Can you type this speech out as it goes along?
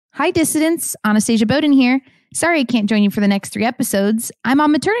Hi, dissidents. Anastasia Bowden here. Sorry I can't join you for the next 3 episodes. I'm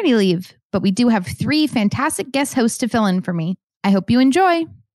on maternity leave, but we do have 3 fantastic guest hosts to fill in for me. I hope you enjoy.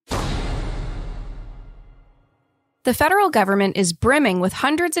 The federal government is brimming with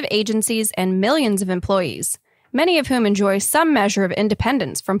hundreds of agencies and millions of employees, many of whom enjoy some measure of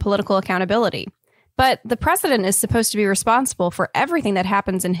independence from political accountability. But the president is supposed to be responsible for everything that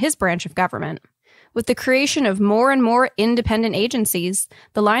happens in his branch of government. With the creation of more and more independent agencies,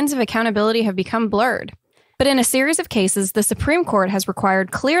 the lines of accountability have become blurred. But in a series of cases, the Supreme Court has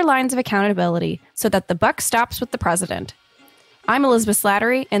required clear lines of accountability so that the buck stops with the president. I'm Elizabeth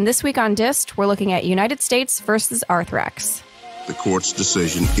Slattery, and this week on DIST, we're looking at United States versus Arthrex. The court's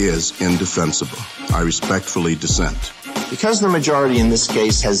decision is indefensible. I respectfully dissent. Because the majority in this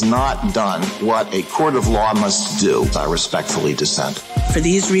case has not done what a court of law must do, I respectfully dissent. For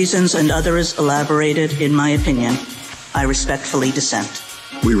these reasons and others elaborated in my opinion, I respectfully dissent.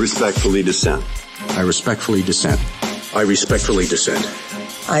 We respectfully dissent. I respectfully dissent. I respectfully dissent.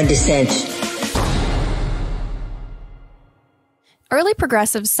 I dissent. Early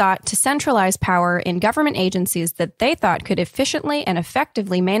progressives sought to centralize power in government agencies that they thought could efficiently and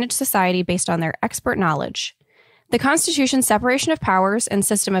effectively manage society based on their expert knowledge. The Constitution's separation of powers and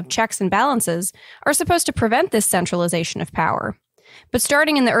system of checks and balances are supposed to prevent this centralization of power. But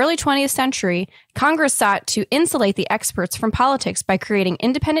starting in the early 20th century, Congress sought to insulate the experts from politics by creating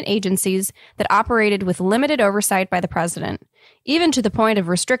independent agencies that operated with limited oversight by the president, even to the point of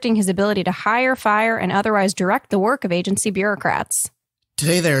restricting his ability to hire, fire, and otherwise direct the work of agency bureaucrats.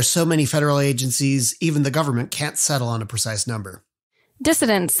 Today, there are so many federal agencies, even the government can't settle on a precise number.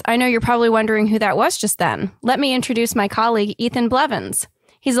 Dissidents, I know you're probably wondering who that was just then. Let me introduce my colleague, Ethan Blevins.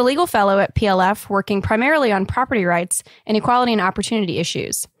 He's a legal fellow at PLF, working primarily on property rights and equality and opportunity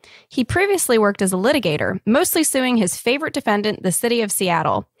issues. He previously worked as a litigator, mostly suing his favorite defendant, the city of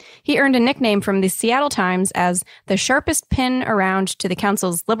Seattle. He earned a nickname from the Seattle Times as the sharpest pin around to the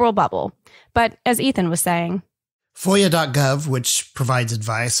council's liberal bubble. But as Ethan was saying, FOIA.gov, which provides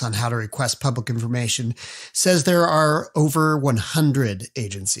advice on how to request public information, says there are over 100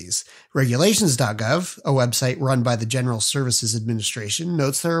 agencies. Regulations.gov, a website run by the General Services Administration,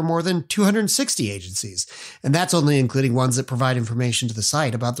 notes there are more than 260 agencies, and that's only including ones that provide information to the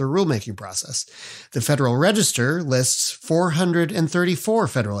site about their rulemaking process. The Federal Register lists 434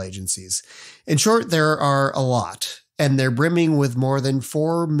 federal agencies. In short, there are a lot. And they're brimming with more than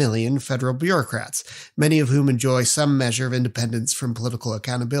 4 million federal bureaucrats, many of whom enjoy some measure of independence from political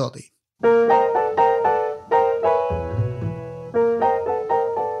accountability. A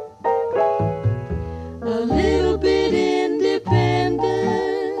little bit independent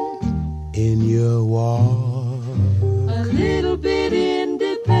in your walk. A little bit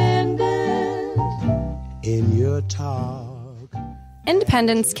independent in your talk.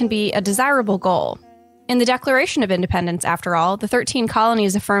 Independence can be a desirable goal. In the Declaration of Independence, after all, the 13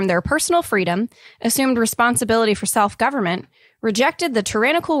 colonies affirmed their personal freedom, assumed responsibility for self-government, rejected the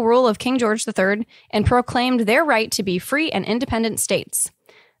tyrannical rule of King George III, and proclaimed their right to be free and independent states.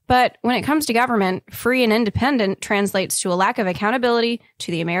 But when it comes to government, free and independent translates to a lack of accountability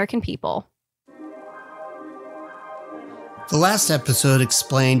to the American people. The last episode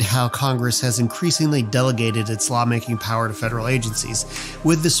explained how Congress has increasingly delegated its lawmaking power to federal agencies,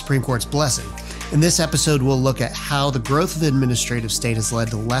 with the Supreme Court's blessing. In this episode, we'll look at how the growth of the administrative state has led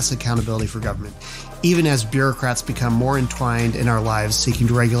to less accountability for government, even as bureaucrats become more entwined in our lives, seeking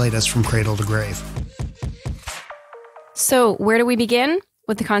to regulate us from cradle to grave. So, where do we begin?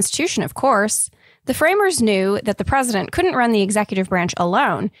 With the Constitution, of course. The framers knew that the president couldn't run the executive branch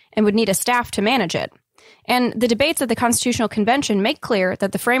alone and would need a staff to manage it. And the debates at the Constitutional Convention make clear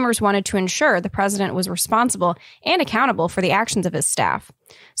that the framers wanted to ensure the president was responsible and accountable for the actions of his staff.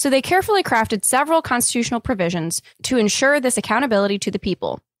 So they carefully crafted several constitutional provisions to ensure this accountability to the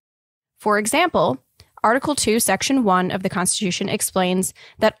people. For example, Article 2, Section 1 of the Constitution explains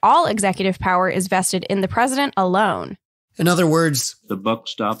that all executive power is vested in the president alone. In other words, the buck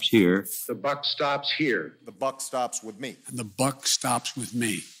stops here. The buck stops here. The buck stops with me. And the buck stops with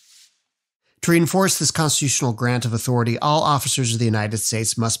me. To reinforce this constitutional grant of authority, all officers of the United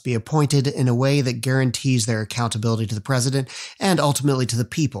States must be appointed in a way that guarantees their accountability to the president and ultimately to the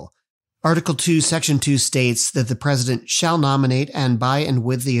people. Article 2, Section 2 states that the president shall nominate and by and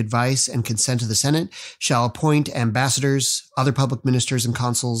with the advice and consent of the Senate shall appoint ambassadors, other public ministers and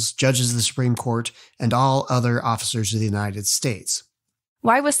consuls, judges of the Supreme Court, and all other officers of the United States.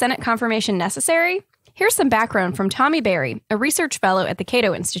 Why was Senate confirmation necessary? Here's some background from Tommy Berry, a research fellow at the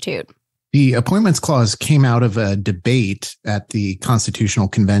Cato Institute. The Appointments Clause came out of a debate at the Constitutional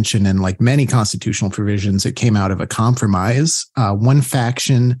Convention, and like many constitutional provisions, it came out of a compromise. One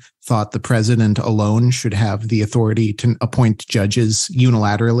faction thought the president alone should have the authority to appoint judges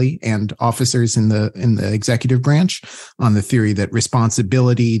unilaterally and officers in the executive branch, on the theory that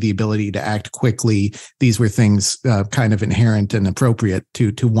responsibility, the ability to act quickly, these were things kind of inherent and appropriate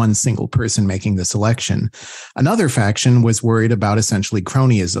to one single person making the selection. Another faction was worried about essentially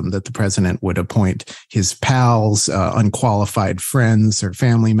cronyism, that the president would appoint his pals, unqualified friends or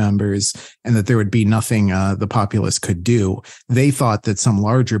family members, and that there would be nothing the populace could do. They thought that some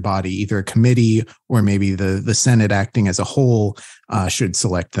larger body, either a committee or maybe the Senate acting as a whole, should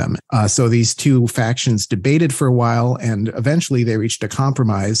select them. So these two factions debated for a while, and eventually they reached a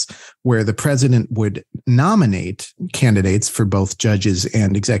compromise where the president would nominate candidates for both judges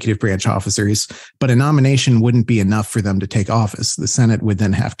and executive branch officers, but a nomination wouldn't be enough for them to take office. The Senate would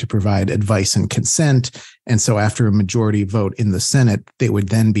then have to provide advice and consent. And so after a majority vote in the Senate, they would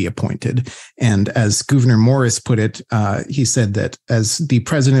then be appointed. And as Gouverneur Morris put it, he said that as the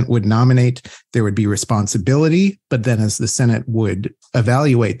president would nominate, there would be responsibility, but then as the Senate would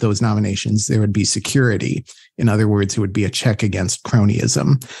evaluate those nominations, there would be security. In other words, it would be a check against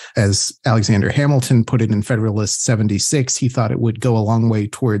cronyism. As Alexander Hamilton put it in Federalist 76, he thought it would go a long way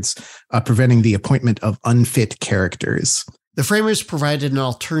towards preventing the appointment of unfit characters. The framers provided an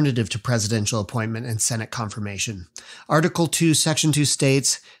alternative to presidential appointment and Senate confirmation. Article 2, Section 2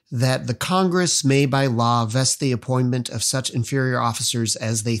 states that the Congress may by law vest the appointment of such inferior officers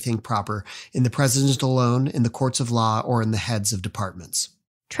as they think proper in the president alone, in the courts of law, or in the heads of departments.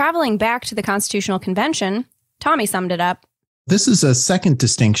 Traveling back to the Constitutional Convention, Tommy summed it up. This is a second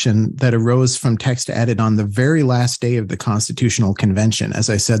distinction that arose from text added on the very last day of the Constitutional Convention. As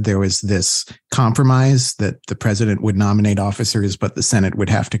I said, there was this compromise that the president would nominate officers, but the Senate would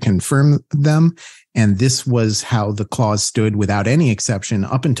have to confirm them. And this was how the clause stood without any exception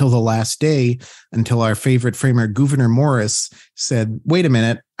up until the last day, until our favorite framer, Gouverneur Morris, said, wait a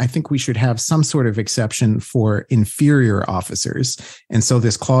minute, I think we should have some sort of exception for inferior officers. And so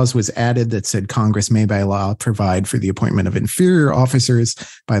this clause was added that said Congress may by law provide for the appointment of inferior officers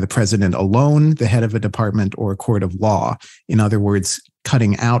by the president alone, the head of a department, or a court of law. In other words,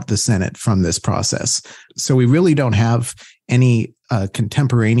 cutting out the Senate from this process. So we really don't have any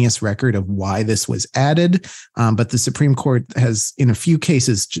contemporaneous record of why this was added. But the Supreme Court has, in a few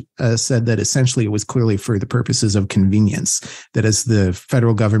cases, said that essentially it was clearly for the purposes of convenience, that as the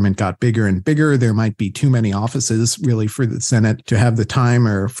federal government got bigger and bigger, there might be too many offices really for the Senate to have the time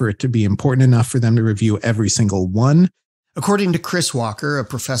or for it to be important enough for them to review every single one. According to Chris Walker, a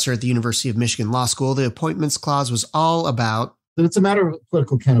professor at the University of Michigan Law School, the Appointments Clause was all about that it's a matter of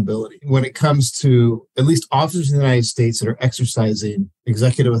political accountability when it comes to at least officers in the United States that are exercising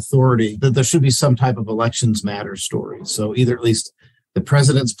executive authority, that there should be some type of elections matter story. So either at least the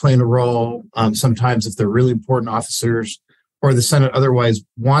president's playing a role, sometimes if they're really important officers, or the Senate otherwise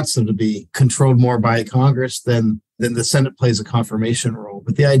wants them to be controlled more by Congress, then the Senate plays a confirmation role.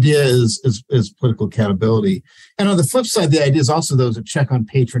 But the idea is political accountability. And on the flip side, the idea is also there's a check on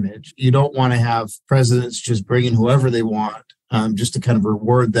patronage. You don't want to have presidents just bring in whoever they want, just to kind of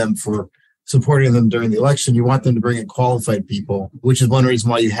reward them for supporting them during the election. You want them to bring in qualified people, which is one reason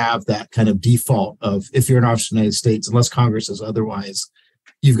why you have that kind of default of if you're an officer in the United States, unless Congress says otherwise,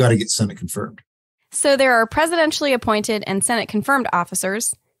 you've got to get Senate confirmed. So there are presidentially appointed and Senate confirmed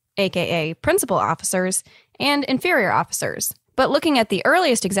officers, aka principal officers, and inferior officers. But looking at the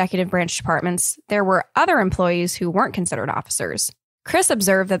earliest executive branch departments, there were other employees who weren't considered officers. Chris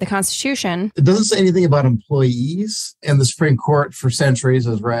observed that the Constitution... It doesn't say anything about employees, and the Supreme Court for centuries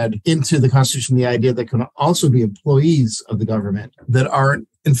has read into the Constitution the idea that can also be employees of the government that aren't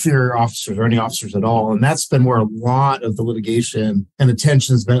inferior officers or any officers at all. And that's been where a lot of the litigation and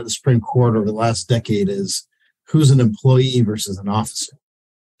attention has been at the Supreme Court over the last decade is who's an employee versus an officer.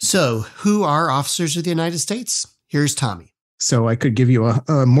 So, who are officers of the United States? Here's Tommy. So I could give you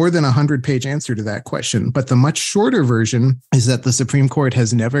a more than 100-page answer to that question. But the much shorter version is that the Supreme Court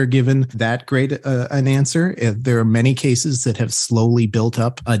has never given that great an answer. There are many cases that have slowly built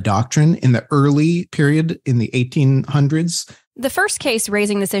up a doctrine. In the early period, in the 1800s, the first case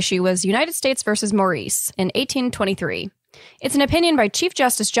raising this issue was United States versus Maurice in 1823. It's an opinion by Chief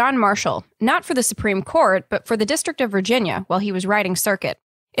Justice John Marshall, not for the Supreme Court, but for the District of Virginia while he was riding circuit.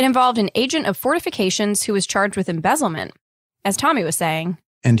 It involved an agent of fortifications who was charged with embezzlement, as Tommy was saying.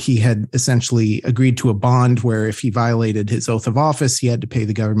 And he had essentially agreed to a bond where if he violated his oath of office, he had to pay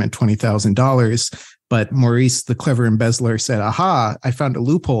the government $20,000. But Maurice, the clever embezzler, said, aha, I found a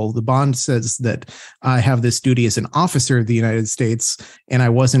loophole. The bond says that I have this duty as an officer of the United States, and I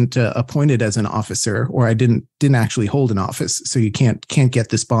wasn't appointed as an officer, or I didn't actually hold an office. So you can't get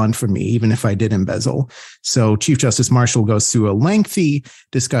this bond from me, even if I did embezzle. So Chief Justice Marshall goes through a lengthy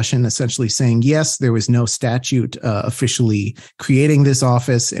discussion, essentially saying, yes, there was no statute officially creating this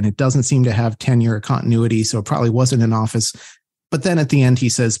office, and it doesn't seem to have tenure or continuity, so it probably wasn't an office. But then at the end, he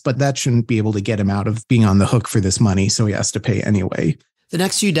says, but that shouldn't be able to get him out of being on the hook for this money, so he has to pay anyway. The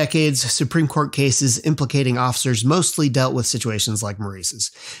next few decades, Supreme Court cases implicating officers mostly dealt with situations like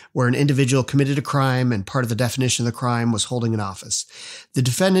Maurice's, where an individual committed a crime and part of the definition of the crime was holding an office. The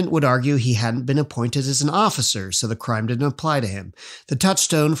defendant would argue he hadn't been appointed as an officer, so the crime didn't apply to him. The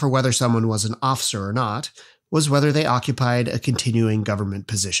touchstone for whether someone was an officer or not was whether they occupied a continuing government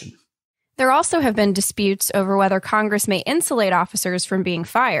position. There also have been disputes over whether Congress may insulate officers from being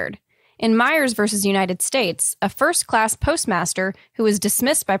fired. In Myers v. United States, a first-class postmaster who was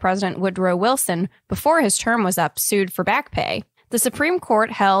dismissed by President Woodrow Wilson before his term was up sued for back pay. The Supreme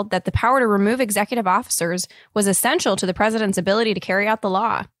Court held that the power to remove executive officers was essential to the president's ability to carry out the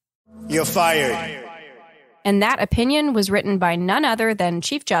law. You're fired. And that opinion was written by none other than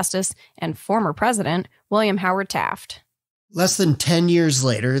Chief Justice and former President William Howard Taft. Less than 10 years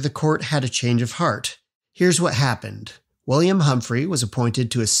later, the court had a change of heart. Here's what happened. William Humphrey was appointed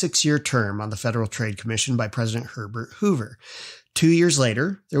to a 6-year term on the Federal Trade Commission by President Herbert Hoover. 2 years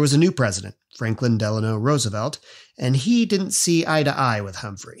later, there was a new president, Franklin Delano Roosevelt, and he didn't see eye to eye with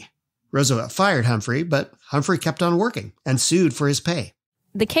Humphrey. Roosevelt fired Humphrey, but Humphrey kept on working and sued for his pay.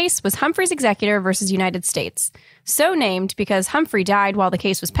 The case was Humphrey's Executor versus United States, so named because Humphrey died while the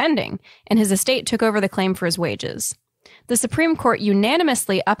case was pending, and his estate took over the claim for his wages. The Supreme Court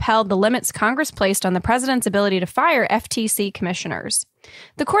unanimously upheld the limits Congress placed on the president's ability to fire FTC commissioners.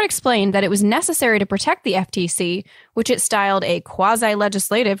 The court explained that it was necessary to protect the FTC, which it styled a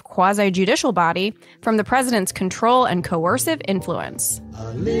quasi-legislative, quasi-judicial body, from the president's control and coercive influence.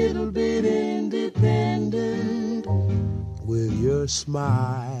 A little bit independent with your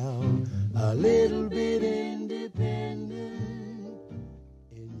smile, a little bit independent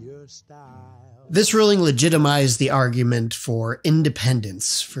in your style. This ruling legitimized the argument for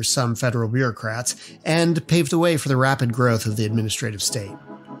independence for some federal bureaucrats and paved the way for the rapid growth of the administrative state.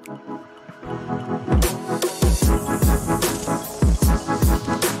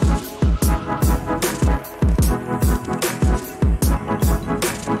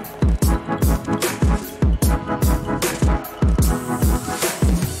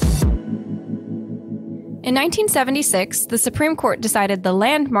 In 1976, the Supreme Court decided the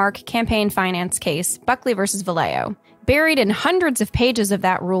landmark campaign finance case, Buckley v. Vallejo. Buried in hundreds of pages of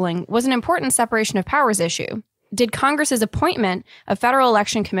that ruling was an important separation of powers issue. Did Congress's appointment of federal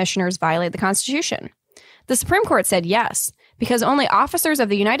election commissioners violate the Constitution? The Supreme Court said yes, because only officers of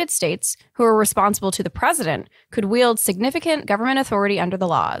the United States who are responsible to the president could wield significant government authority under the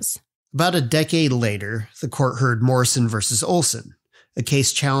laws. About a decade later, the court heard Morrison v. Olson, a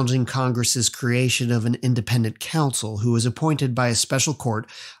case challenging Congress's creation of an independent counsel who was appointed by a special court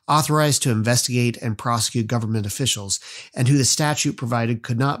authorized to investigate and prosecute government officials, and who the statute provided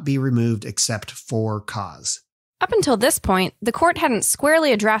could not be removed except for cause. Up until this point, the court hadn't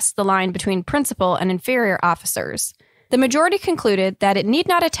squarely addressed the line between principal and inferior officers. The majority concluded that it need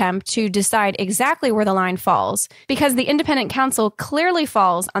not attempt to decide exactly where the line falls, because the independent counsel clearly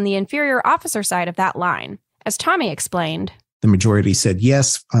falls on the inferior officer side of that line. As Tommy explained, the majority said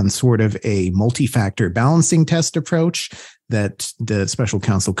yes on sort of a multi-factor balancing test approach, that the special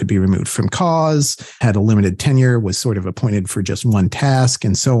counsel could be removed from cause, had a limited tenure, was sort of appointed for just one task,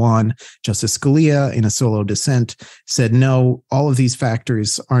 and so on. Justice Scalia, in a solo dissent, said no, all of these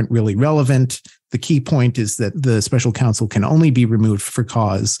factors aren't really relevant. The key point is that the special counsel can only be removed for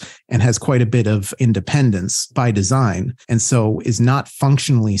cause and has quite a bit of independence by design, and so is not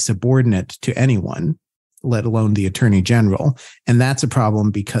functionally subordinate to anyone, let alone the Attorney General. And that's a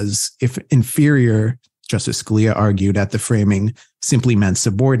problem because if inferior, Justice Scalia argued at the framing, simply meant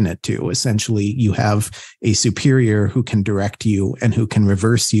subordinate to, essentially you have a superior who can direct you and who can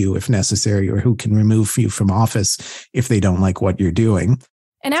reverse you if necessary, or who can remove you from office if they don't like what you're doing.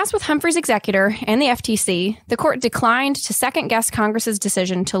 And as with Humphrey's executor and the FTC, the court declined to second-guess Congress's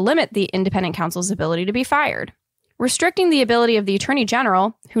decision to limit the independent counsel's ability to be fired. Restricting the ability of the Attorney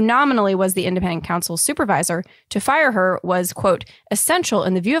General, who nominally was the independent counsel's supervisor, to fire her was, quote, essential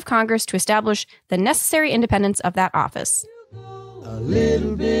in the view of Congress to establish the necessary independence of that office. A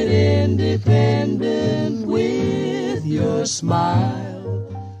little bit independent with your smile.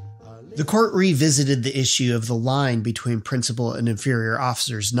 The court revisited the issue of the line between principal and inferior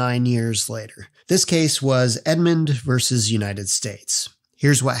officers 9 years later. This case was Edmund versus United States.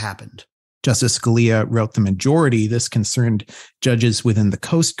 Here's what happened. Justice Scalia wrote the majority. This concerned judges within the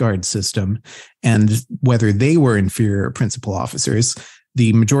Coast Guard system and whether they were inferior principal officers.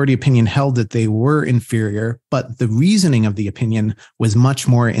 The majority opinion held that they were inferior, but the reasoning of the opinion was much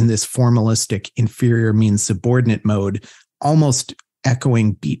more in this formalistic inferior means subordinate mode, almost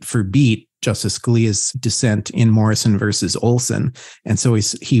echoing beat for beat Justice Scalia's dissent in Morrison versus Olson. And so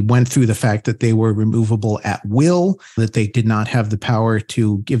he went through the fact that they were removable at will, that they did not have the power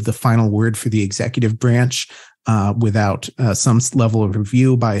to give the final word for the executive branch without some level of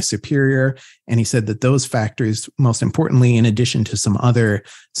review by a superior. And he said that those factors, most importantly, in addition to some other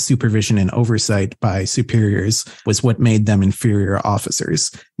supervision and oversight by superiors, was what made them inferior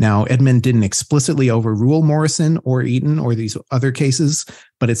officers. Now, Edmund didn't explicitly overrule Morrison or Eaton or these other cases,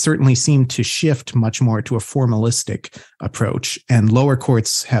 but it certainly seemed to shift much more to a formalistic approach. And lower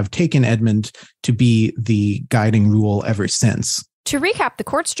courts have taken Edmund to be the guiding rule ever since. To recap the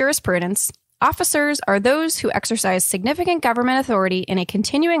court's jurisprudence, officers are those who exercise significant government authority in a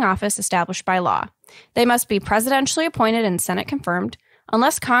continuing office established by law. They must be presidentially appointed and Senate confirmed,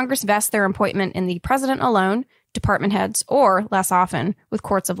 unless Congress vests their appointment in the president alone, department heads, or, less often, with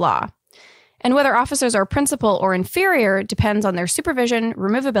courts of law. And whether officers are principal or inferior depends on their supervision,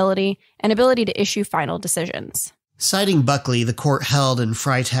 removability, and ability to issue final decisions. Citing Buckley, the court held in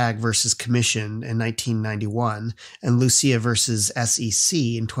Freitag versus Commission in 1991 and Lucia versus SEC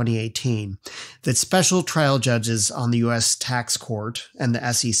in 2018 that special trial judges on the U.S. Tax Court and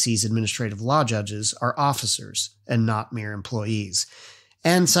the SEC's administrative law judges are officers and not mere employees.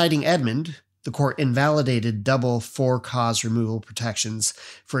 And citing Edmund, the court invalidated double for-cause removal protections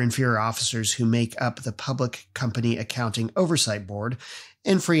for inferior officers who make up the Public Company Accounting Oversight Board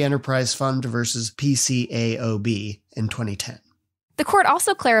in Free Enterprise Fund versus PCAOB in 2010. The court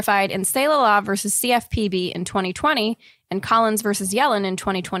also clarified in Seila versus CFPB in 2020 and Collins versus Yellen in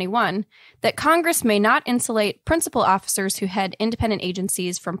 2021 that Congress may not insulate principal officers who head independent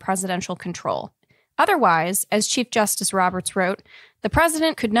agencies from presidential control. Otherwise, as Chief Justice Roberts wrote, the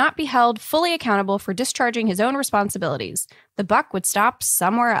president could not be held fully accountable for discharging his own responsibilities. The buck would stop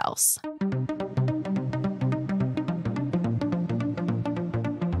somewhere else.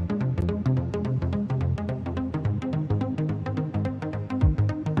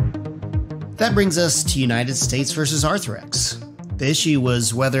 That brings us to United States versus Arthrex. The issue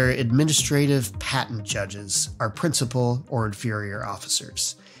was whether administrative patent judges are principal or inferior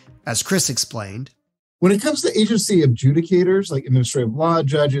officers. As Chris explained, when it comes to agency adjudicators like administrative law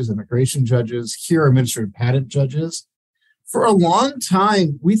judges, immigration judges, here administrative patent judges, for a long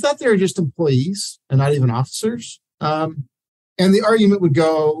time, we thought they were just employees and not even officers. And the argument would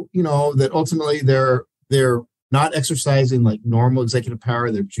go, that ultimately they're not exercising like normal executive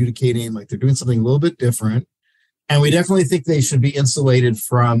power. They're adjudicating, like they're doing something a little bit different. And we definitely think they should be insulated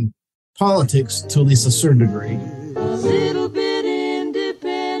from politics to at least a certain degree. A little bit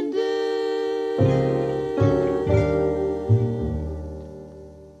independent.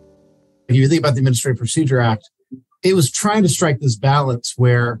 If you think about the Administrative Procedure Act, it was trying to strike this balance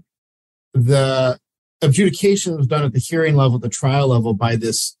where the adjudication was done at the hearing level, the trial level, by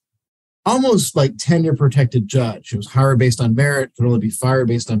this almost like tenure protected judge. It was hired based on merit, could only be fired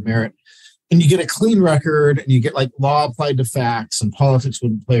based on merit. And you get a clean record and you get like law applied to facts and politics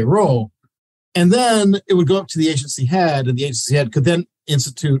wouldn't play a role. And then it would go up to the agency head, and the agency head could then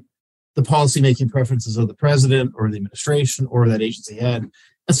institute the policymaking preferences of the president or the administration or that agency head.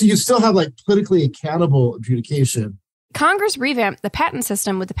 And so you still have like politically accountable adjudication. Congress revamped the patent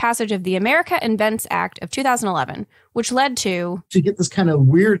system with the passage of the America Invents Act of 2011, which led to... You get this kind of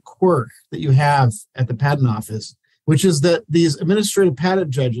weird quirk that you have at the patent office, which is that these administrative patent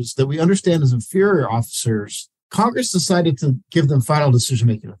judges that we understand as inferior officers, Congress decided to give them final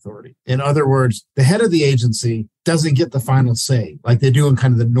decision-making authority. In other words, the head of the agency doesn't get the final say, like they do in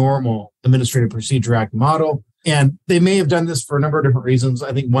kind of the normal Administrative Procedure Act model. And they may have done this for a number of different reasons.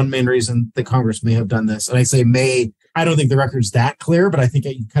 I think one main reason that Congress may have done this, and I say may, I don't think the record's that clear, but I think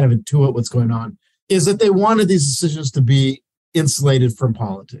you kind of intuit what's going on, is that they wanted these decisions to be insulated from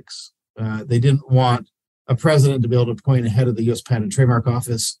politics. They didn't want a president to be able to appoint a head of the U.S. Patent and Trademark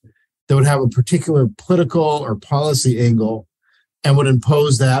Office that would have a particular political or policy angle and would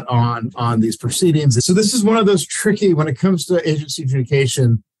impose that on these proceedings. So this is one of those tricky, when it comes to agency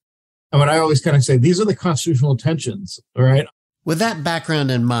adjudication, and what I always kind of say, these are the constitutional tensions, all right? With that background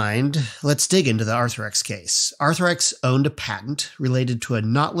in mind, let's dig into the Arthrex case. Arthrex owned a patent related to a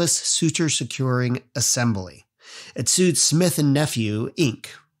knotless suture-securing assembly. It sued Smith & Nephew, Inc.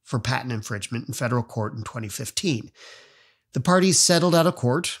 for patent infringement in federal court in 2015. The parties settled out of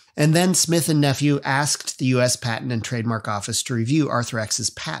court, and then Smith and Nephew asked the U.S. Patent and Trademark Office to review Arthrex's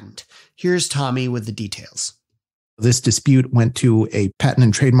patent. Here's Tommy with the details. This dispute went to a Patent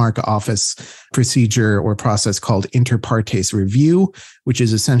and Trademark Office procedure or process called inter partes review, which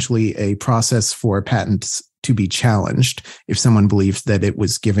is essentially a process for patents to be challenged if someone believes that it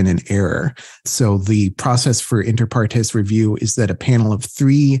was given an error. So the process for inter partes review is that a panel of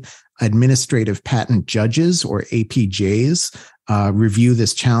 3 administrative patent judges, or APJs, review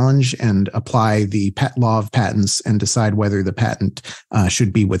this challenge and apply the law of patents and decide whether the patent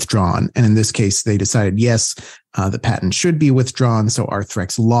should be withdrawn. And in this case, they decided, yes, the patent should be withdrawn. So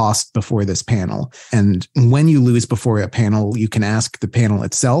Arthrex lost before this panel. And when you lose before a panel, you can ask the panel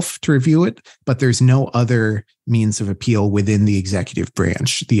itself to review it, but there's no other means of appeal within the executive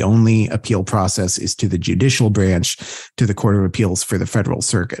branch. The only appeal process is to the judicial branch, to the Court of Appeals for the Federal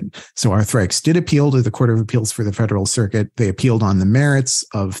Circuit. So Arthrex did appeal to the Court of Appeals for the Federal Circuit. They appealed on the merits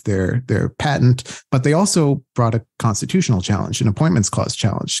of their patent, but they also brought a constitutional challenge, an appointments clause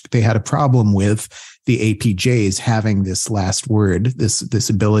challenge. They had a problem with the APJs having this last word, this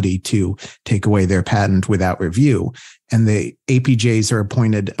ability to take away their patent without review. And the APJs are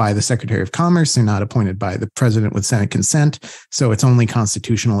appointed by the Secretary of Commerce. They're not appointed by the President with Senate consent. So it's only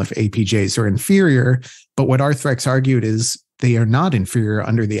constitutional if APJs are inferior. But what Arthrex argued is they are not inferior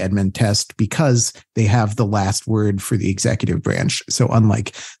under the Edmund test because they have the last word for the executive branch. So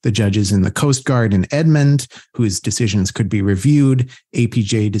unlike the judges in the Coast Guard in Edmund, whose decisions could be reviewed,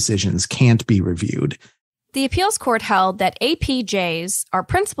 APJ decisions can't be reviewed. The appeals court held that APJs are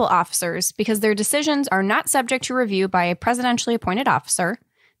principal officers because their decisions are not subject to review by a presidentially appointed officer,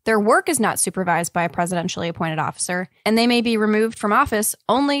 their work is not supervised by a presidentially appointed officer, and they may be removed from office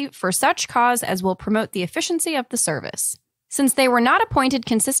only for such cause as will promote the efficiency of the service. Since they were not appointed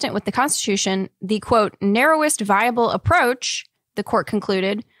consistent with the Constitution, the, quote, narrowest viable approach, the court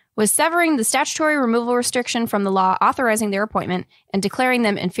concluded, was severing the statutory removal restriction from the law authorizing their appointment and declaring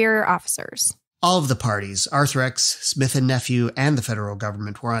them inferior officers. All of the parties, Arthrex, Smith and Nephew, and the federal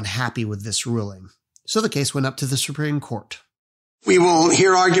government, were unhappy with this ruling. So the case went up to the Supreme Court. We will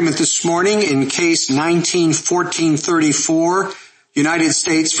hear argument this morning in case 19-1434, United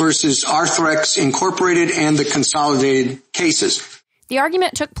States versus Arthrex Incorporated and the consolidated cases. The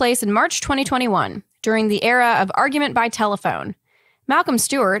argument took place in March 2021, during the era of argument by telephone. Malcolm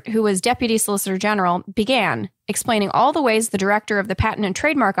Stewart, who was Deputy Solicitor General, began explaining all the ways the director of the Patent and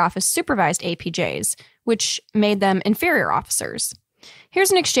Trademark Office supervised APJs, which made them inferior officers.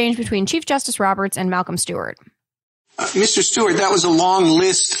 Here's an exchange between Chief Justice Roberts and Malcolm Stewart. Mr. Stewart, that was a long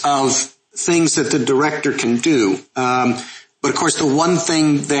list of things that the director can do. But of course, the one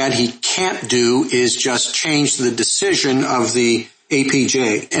thing that he can't do is just change the decision of the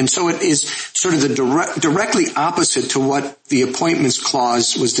APJ. And so it is sort of the directly opposite to what the appointments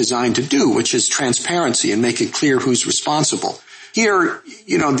clause was designed to do, which is transparency and make it clear who's responsible. Here,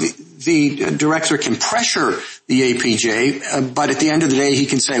 the director can pressure the APJ, but at the end of the day, he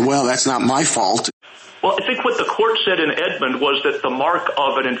can say, well, that's not my fault. Well, I think what the court said in Edmund was that the mark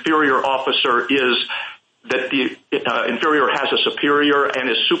of an inferior officer is that the inferior has a superior and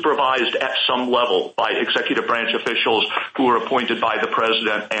is supervised at some level by executive branch officials who are appointed by the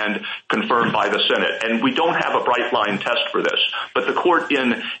president and confirmed by the Senate. And we don't have a bright line test for this. But the court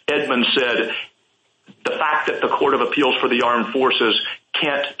in Edmund said the fact that the Court of Appeals for the Armed Forces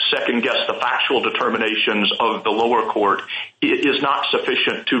can't second guess the factual determinations of the lower court is not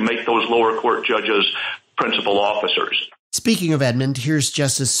sufficient to make those lower court judges principal officers. Speaking of Edmund, here's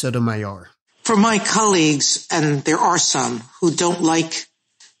Justice Sotomayor. For my colleagues, and there are some who don't like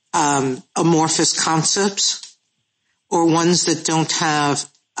amorphous concepts or ones that don't have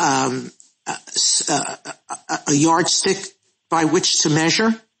a yardstick by which to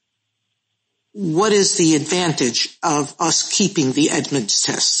measure, what is the advantage of us keeping the Edmunds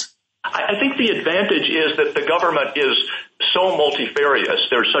test? I think the advantage is that the government is so multifarious.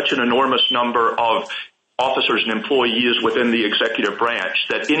 There's such an enormous number of officers and employees within the executive branch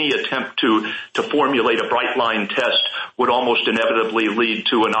that any attempt to formulate a bright line test would almost inevitably lead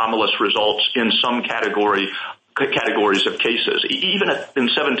to anomalous results in some categories of cases. Even in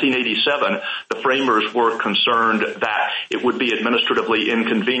 1787, the framers were concerned that it would be administratively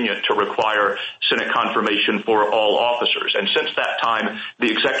inconvenient to require Senate confirmation for all officers. And since that time, the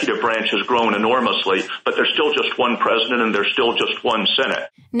executive branch has grown enormously, but there's still just one president and there's still just one Senate.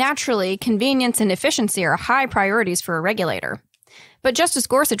 Naturally, convenience and efficiency are high priorities for a regulator. But Justice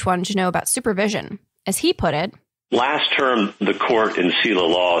Gorsuch wanted to know about supervision. As he put it, Last term, the court in Selah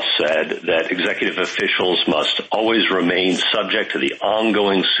Law said that executive officials must always remain subject to the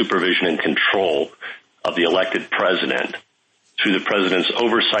ongoing supervision and control of the elected president. Through the president's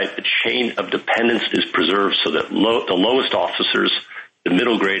oversight, the chain of dependence is preserved so that the lowest officers, the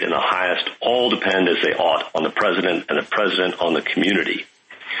middle grade, and the highest all depend as they ought on the president and the president on the community.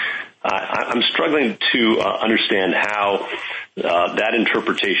 I'm struggling to understand how that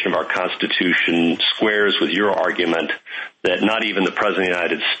interpretation of our Constitution squares with your argument that not even the President of the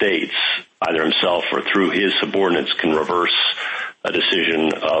United States, either himself or through his subordinates, can reverse a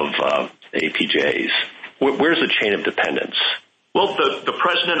decision of APJs. Where's the chain of dependence? Well, the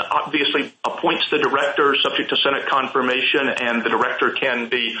president obviously appoints the director subject to Senate confirmation, and the director can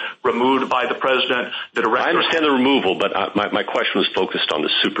be removed by the president. I understand the removal, but my question was focused on the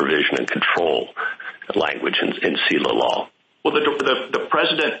supervision and control language in Selah Law. Well, the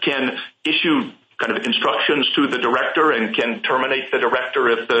president can issue kind of instructions to the director and can terminate the director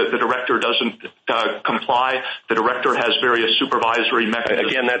if the director doesn't comply. The director has various supervisory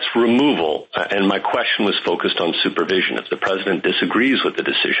mechanisms. Again, that's removal, and my question was focused on supervision. If the president disagrees with the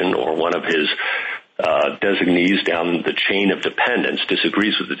decision, or one of his designees down the chain of dependence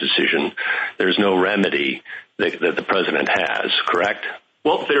disagrees with the decision, there's no remedy that the president has, correct?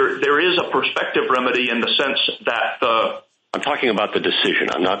 Well, there is a prospective remedy in the sense that I'm talking about the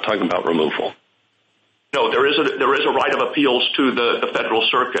decision. I'm not talking about removal. No, there is a right of appeals to the federal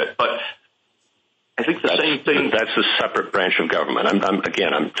circuit, but I think the same thing. That's a separate branch of government. I'm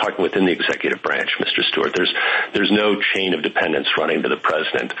talking within the executive branch, Mr. Stewart. There's no chain of dependence running to the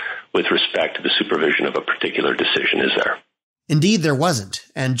president with respect to the supervision of a particular decision, is there? Indeed, there wasn't,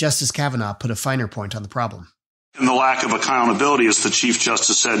 and Justice Kavanaugh put a finer point on the problem. And the lack of accountability, as the Chief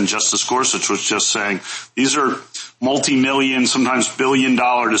Justice said, and Justice Gorsuch was just saying, these are multi-million, sometimes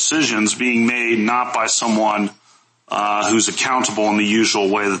billion-dollar decisions being made not by someone who's accountable in the usual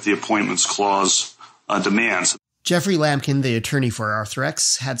way that the Appointments Clause demands. Jeffrey Lampkin, the attorney for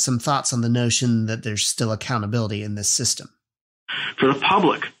Arthrex, had some thoughts on the notion that there's still accountability in this system. For the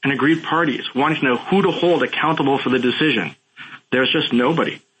public and aggrieved parties wanting to know who to hold accountable for the decision, there's just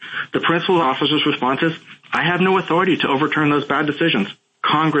nobody. The principal officer's response is, I have no authority to overturn those bad decisions.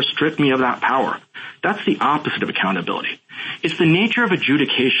 Congress stripped me of that power. That's the opposite of accountability. It's the nature of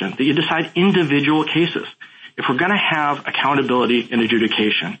adjudication that you decide individual cases. If we're going to have accountability in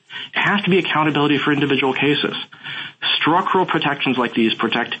adjudication, it has to be accountability for individual cases. Structural protections like these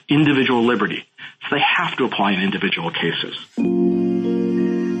protect individual liberty, so they have to apply in individual cases.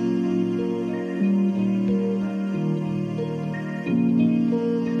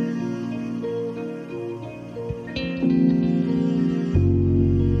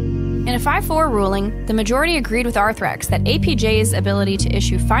 In a 5-4 ruling, the majority agreed with Arthrex that APJ's ability to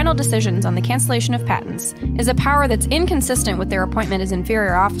issue final decisions on the cancellation of patents is a power that's inconsistent with their appointment as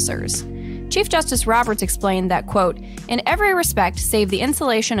inferior officers. Chief Justice Roberts explained that, quote, in every respect save the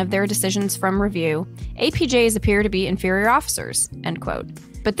insulation of their decisions from review, APJs appear to be inferior officers, end quote.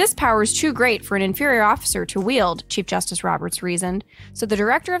 But this power is too great for an inferior officer to wield, Chief Justice Roberts reasoned, so the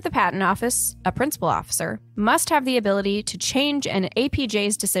director of the Patent Office, a principal officer, must have the ability to change an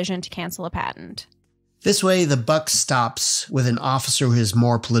APJ's decision to cancel a patent. This way, the buck stops with an officer who is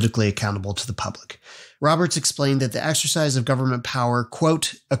more politically accountable to the public. Roberts explained that the exercise of government power,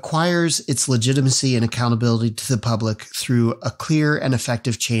 quote, acquires its legitimacy and accountability to the public through a clear and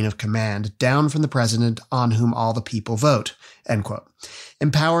effective chain of command down from the president on whom all the people vote, end quote.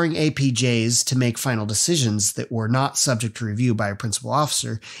 Empowering APJs to make final decisions that were not subject to review by a principal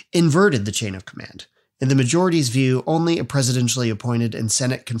officer inverted the chain of command. In the majority's view, only a presidentially appointed and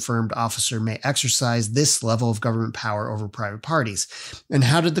Senate-confirmed officer may exercise this level of government power over private parties. And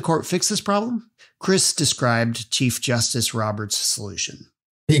how did the court fix this problem? Chris described Chief Justice Roberts' solution.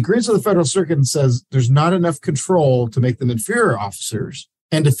 He agrees with the Federal Circuit and says there's not enough control to make them inferior officers.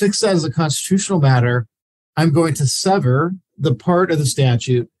 And to fix that as a constitutional matter, I'm going to sever the part of the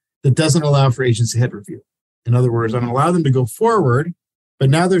statute that doesn't allow for agency head review. In other words, I'm going to allow them to go forward,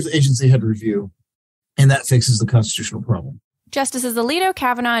 but now there's agency head review, and that fixes the constitutional problem. Justices Alito,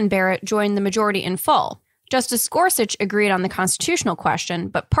 Kavanaugh, and Barrett joined the majority in full. Justice Gorsuch agreed on the constitutional question,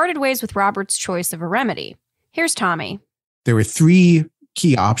 but parted ways with Roberts' choice of a remedy. Here's Tommy. There were 3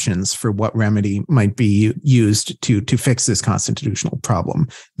 key options for what remedy might be used to fix this constitutional problem.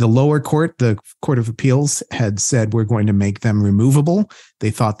 The lower court, the Court of Appeals, had said we're going to make them removable. They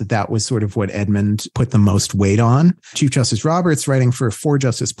thought that was sort of what Edmund put the most weight on. Chief Justice Roberts, writing for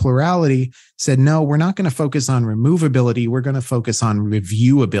four-justice plurality, said, no, we're not going to focus on removability. We're going to focus on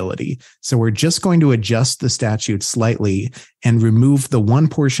reviewability. So we're just going to adjust the statute slightly and remove the one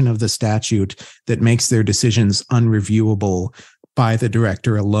portion of the statute that makes their decisions unreviewable by the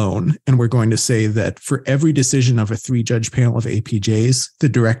director alone. And we're going to say that for every decision of a 3-judge panel of APJs, the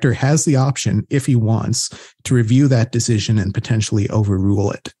director has the option, if he wants, to review that decision and potentially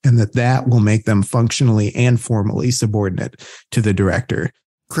overrule it, and that will make them functionally and formally subordinate to the director.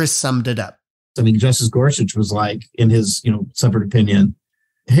 Chris summed it up. I mean, Justice Gorsuch was like, in his, separate opinion,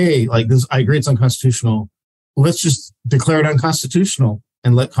 hey, like this, I agree it's unconstitutional. Let's just declare it unconstitutional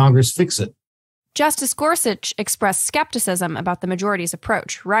and let Congress fix it. Justice Gorsuch expressed skepticism about the majority's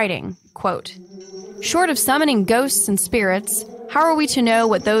approach, writing, quote, "Short of summoning ghosts and spirits, how are we to know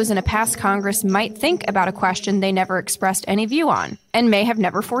what those in a past Congress might think about a question they never expressed any view on and may have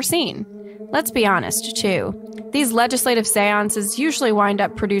never foreseen? Let's be honest, too. These legislative seances usually wind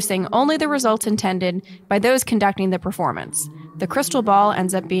up producing only the results intended by those conducting the performance. The crystal ball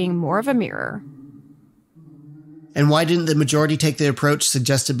ends up being more of a mirror." And why didn't the majority take the approach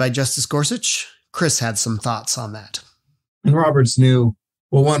suggested by Justice Gorsuch? Chris had some thoughts on that. And Roberts knew,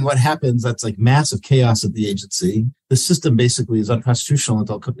 well, one, what happens, that's like massive chaos at the agency. The system basically is unconstitutional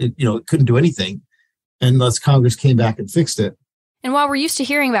until, it couldn't do anything unless Congress came back and fixed it. And while we're used to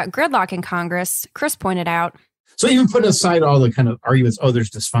hearing about gridlock in Congress, Chris pointed out, so even putting aside all the kind of arguments,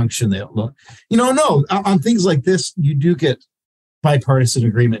 there's dysfunction, no, on things like this, you do get bipartisan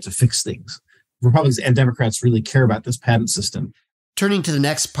agreement to fix things. Republicans and Democrats really care about this patent system. Turning to the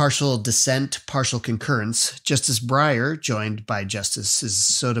next partial dissent, partial concurrence, Justice Breyer, joined by Justices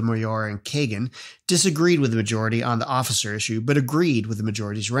Sotomayor and Kagan, disagreed with the majority on the officer issue, but agreed with the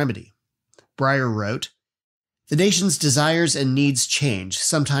majority's remedy. Breyer wrote, "The nation's desires and needs change,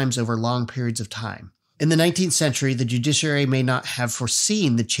 sometimes over long periods of time. In the 19th century, the judiciary may not have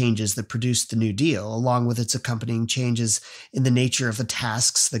foreseen the changes that produced the New Deal, along with its accompanying changes in the nature of the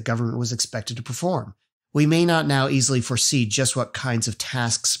tasks the government was expected to perform. We may not now easily foresee just what kinds of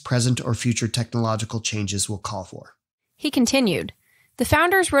tasks present or future technological changes will call for." He continued, "The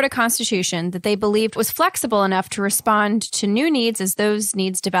founders wrote a constitution that they believed was flexible enough to respond to new needs as those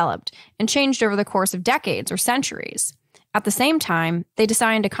needs developed and changed over the course of decades or centuries. At the same time, they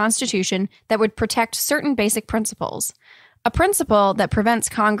designed a constitution that would protect certain basic principles. A principle that prevents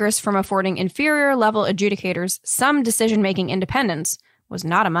Congress from affording inferior-level adjudicators some decision-making independence was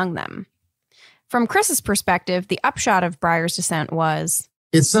not among them." From Chris's perspective, the upshot of Breyer's dissent was,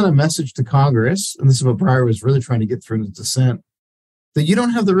 it sent a message to Congress, and this is what Breyer was really trying to get through in his dissent, that you don't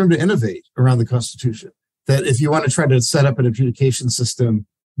have the room to innovate around the Constitution. That if you want to try to set up an adjudication system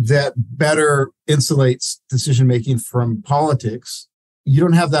that better insulates decision-making from politics, you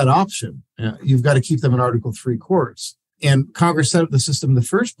don't have that option. You've got to keep them in Article III courts. And Congress set up the system in the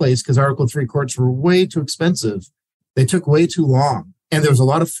first place because Article III courts were way too expensive. They took way too long. And there was a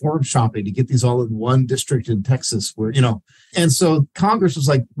lot of form shopping to get these all in one district in Texas where, and so Congress was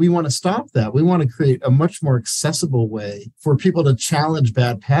like, we want to stop that. We want to create a much more accessible way for people to challenge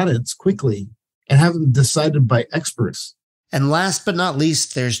bad patents quickly and have them decided by experts. And last but not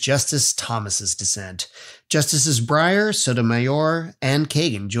least, there's Justice Thomas's dissent. Justices Breyer, Sotomayor, and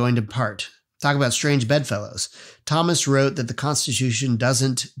Kagan joined in part. Talk about strange bedfellows. Thomas wrote that the Constitution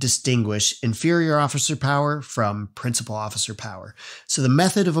doesn't distinguish inferior officer power from principal officer power. So the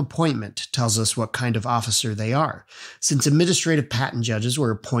method of appointment tells us what kind of officer they are. Since administrative patent judges were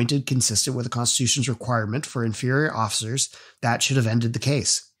appointed consistent with the Constitution's requirement for inferior officers, that should have ended the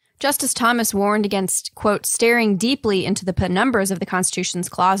case. Justice Thomas warned against, quote, staring deeply into the penumbras of the Constitution's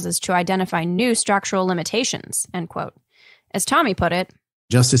clauses to identify new structural limitations, end quote. As Tommy put it,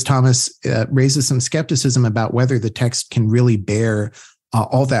 Justice Thomas raises some skepticism about whether the text can really bear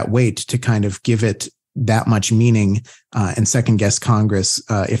all that weight to kind of give it that much meaning and second guess Congress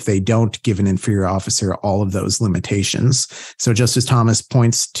if they don't give an inferior officer all of those limitations. So Justice Thomas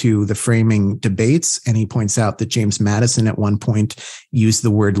points to the framing debates, and he points out that James Madison at one point used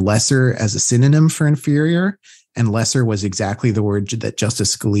the word lesser as a synonym for inferior. And lesser was exactly the word that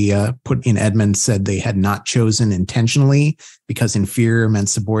Justice Scalia put in Edmunds, said they had not chosen intentionally because inferior meant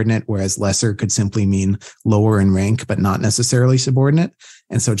subordinate, whereas lesser could simply mean lower in rank, but not necessarily subordinate.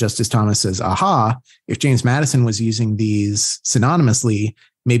 And so Justice Thomas says, aha, if James Madison was using these synonymously,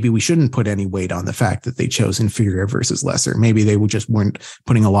 maybe we shouldn't put any weight on the fact that they chose inferior versus lesser. Maybe they just weren't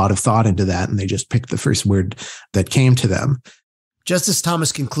putting a lot of thought into that and they just picked the first word that came to them. Justice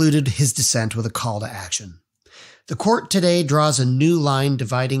Thomas concluded his dissent with a call to action. The court today draws a new line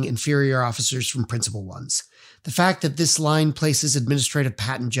dividing inferior officers from principal ones. The fact that this line places administrative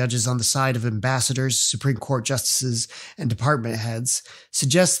patent judges on the side of ambassadors, Supreme Court justices, and department heads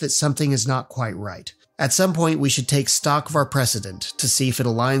suggests that something is not quite right. At some point, we should take stock of our precedent to see if it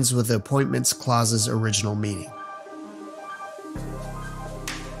aligns with the Appointments Clause's original meaning.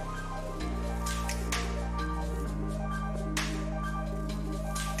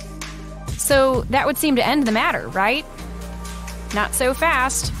 So that would seem to end the matter, right? Not so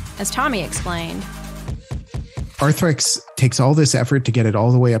fast, as Tommy explained. Arthrex takes all this effort to get it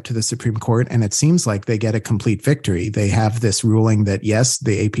all the way up to the Supreme Court, and it seems like they get a complete victory. They have this ruling that, yes,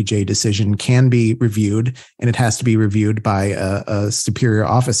 the APJ decision can be reviewed, and it has to be reviewed by a superior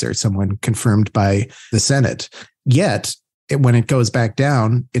officer, someone confirmed by the Senate. Yet, when it goes back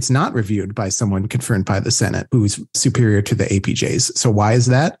down, it's not reviewed by someone confirmed by the Senate who's superior to the APJs. So why is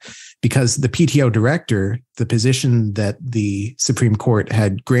that? Because the PTO director, the position that the Supreme Court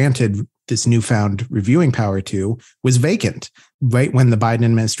had granted this newfound reviewing power to, was vacant. Right when the Biden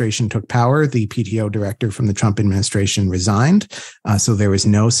administration took power, the PTO director from the Trump administration resigned. So there was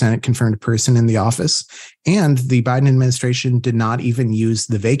no Senate confirmed person in the office. And the Biden administration did not even use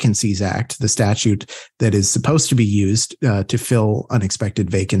the Vacancies Act, the statute that is supposed to be used to fill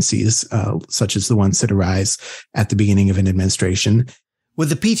unexpected vacancies, such as the ones that arise at the beginning of an administration. With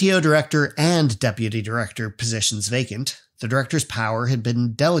the PTO director and deputy director positions vacant, the director's power had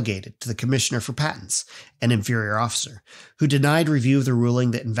been delegated to the Commissioner for Patents, an inferior officer, who denied review of the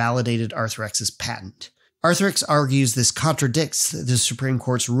ruling that invalidated Arthrex's patent. Arthrex argues this contradicts the Supreme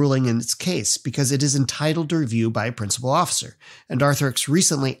Court's ruling in its case because it is entitled to review by a principal officer, and Arthrex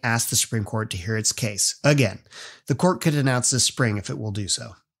recently asked the Supreme Court to hear its case. Again, the court could announce this spring if it will do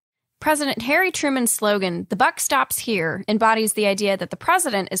so. President Harry Truman's slogan, "The buck stops here," embodies the idea that the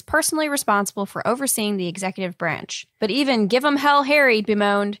president is personally responsible for overseeing the executive branch. But even Give 'em Hell Harry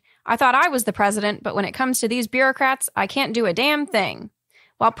bemoaned, "I thought I was the president, but when it comes to these bureaucrats, I can't do a damn thing."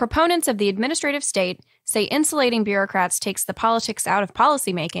 While proponents of the administrative state say insulating bureaucrats takes the politics out of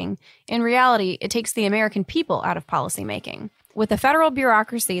policymaking, in reality, it takes the American people out of policymaking. With a federal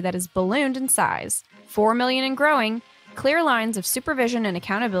bureaucracy that is ballooned in size, 4 million and growing, clear lines of supervision and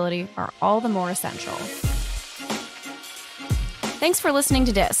accountability are all the more essential. Thanks for listening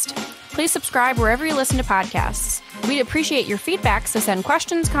to DIST. Please subscribe wherever you listen to podcasts. We'd appreciate your feedback, so send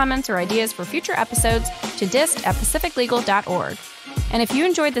questions, comments, or ideas for future episodes to dist@pacificlegal.org. And if you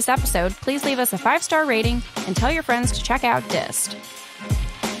enjoyed this episode, please leave us a 5-star rating and tell your friends to check out DIST.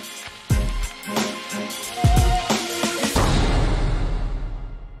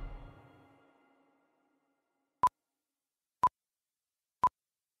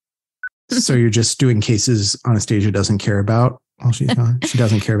 So you're just doing cases Anastasia doesn't care about while she's gone? She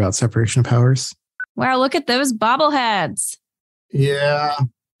doesn't care about separation of powers? Wow, look at those bobbleheads. Yeah.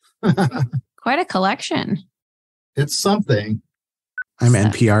 Quite a collection. It's something. I'm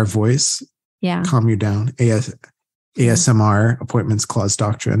NPR voice. Yeah. Calm you down. ASMR, Appointments Clause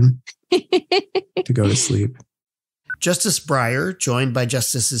Doctrine. To go to sleep. Justice Breyer, joined by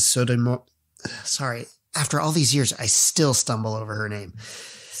Justices Sotomayor. Sorry, after all these years, I still stumble over her name.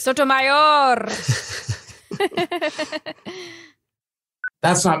 Sotomayor.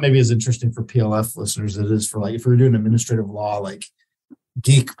 That's not maybe as interesting for PLF listeners as it is for, like, if we're doing administrative law, like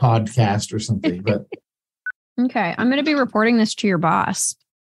Geek Podcast or something. But Okay, I'm going to be reporting this to your boss.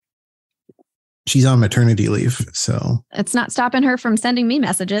 She's on maternity leave, so It's not stopping her from sending me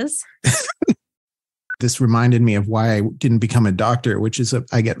messages. this reminded me of why I didn't become a doctor, which is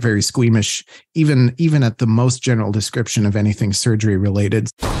I get very squeamish, even at the most general description of anything surgery related.